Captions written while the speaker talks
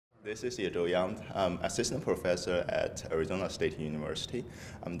This is Yezhou, I'm assistant professor at Arizona State University.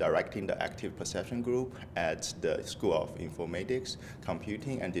 I'm directing the active perception group at the School of Informatics,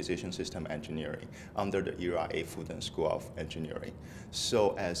 Computing, and Decision System Engineering under the ERA Fulton School of Engineering.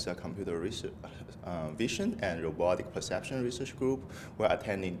 So as a computer research, vision and robotic perception research group, we're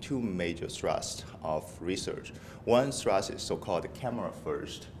attending two major thrusts of research. One thrust is so-called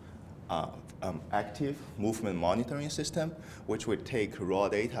camera-first active movement monitoring system, which would take raw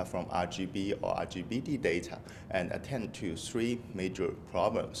data from RGB or RGBD data and attend to three major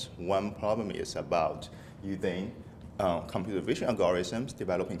problems. One problem is about using computer vision algorithms,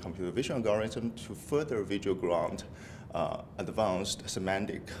 developing computer vision algorithms to further visual ground advanced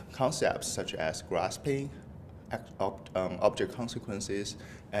semantic concepts such as grasping, object consequences,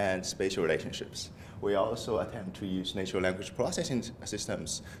 and spatial relationships. We also attempt to use natural language processing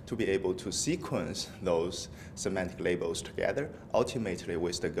systems to be able to sequence those semantic labels together, ultimately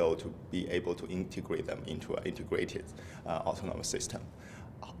with the goal to be able to integrate them into an integrated autonomous system.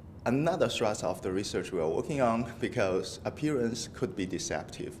 Another thrust of the research we are working on, because appearance could be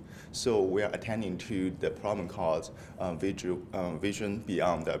deceptive, so we are attending to the problem called vision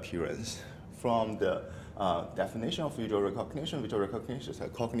beyond the appearance. From the definition of visual recognition is a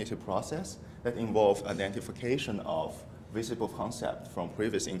cognitive process that involves identification of visible concepts from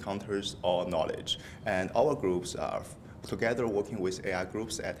previous encounters or knowledge. And our groups are together working with AI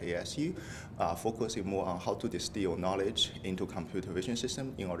groups at ASU, focusing more on how to distill knowledge into computer vision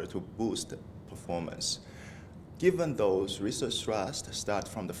system in order to boost performance. Given those research thrusts start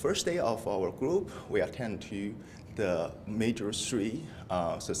from the first day of our group, we attend to the major three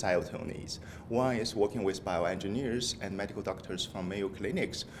societal needs. One is working with bioengineers and medical doctors from Mayo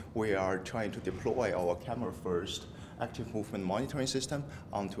Clinics. We are trying to deploy our camera-first active movement monitoring system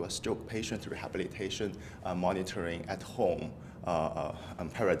onto a stroke patient rehabilitation monitoring at home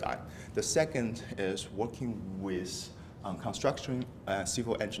paradigm. The second is working with construction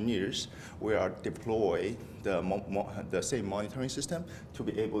civil engineers. We are deploying the same monitoring system to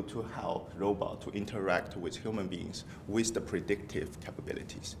be able to help robots to interact with human beings with the predictive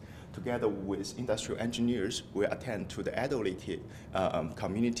capabilities. Together with industrial engineers, we attend to the elderly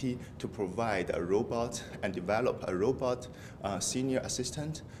community to provide a robot and develop a robot senior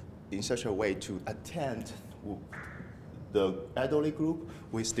assistant in such a way to attend the elderly group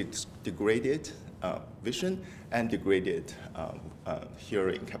with degraded vision and degraded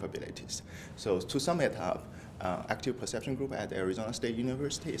hearing capabilities. So to sum it up, Active Perception Group at Arizona State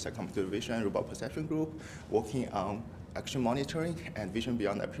University is a computer vision and robot perception group working on action monitoring and vision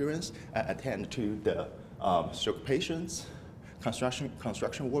beyond appearance, and attend to the stroke patients,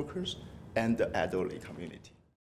 construction workers, and the elderly community.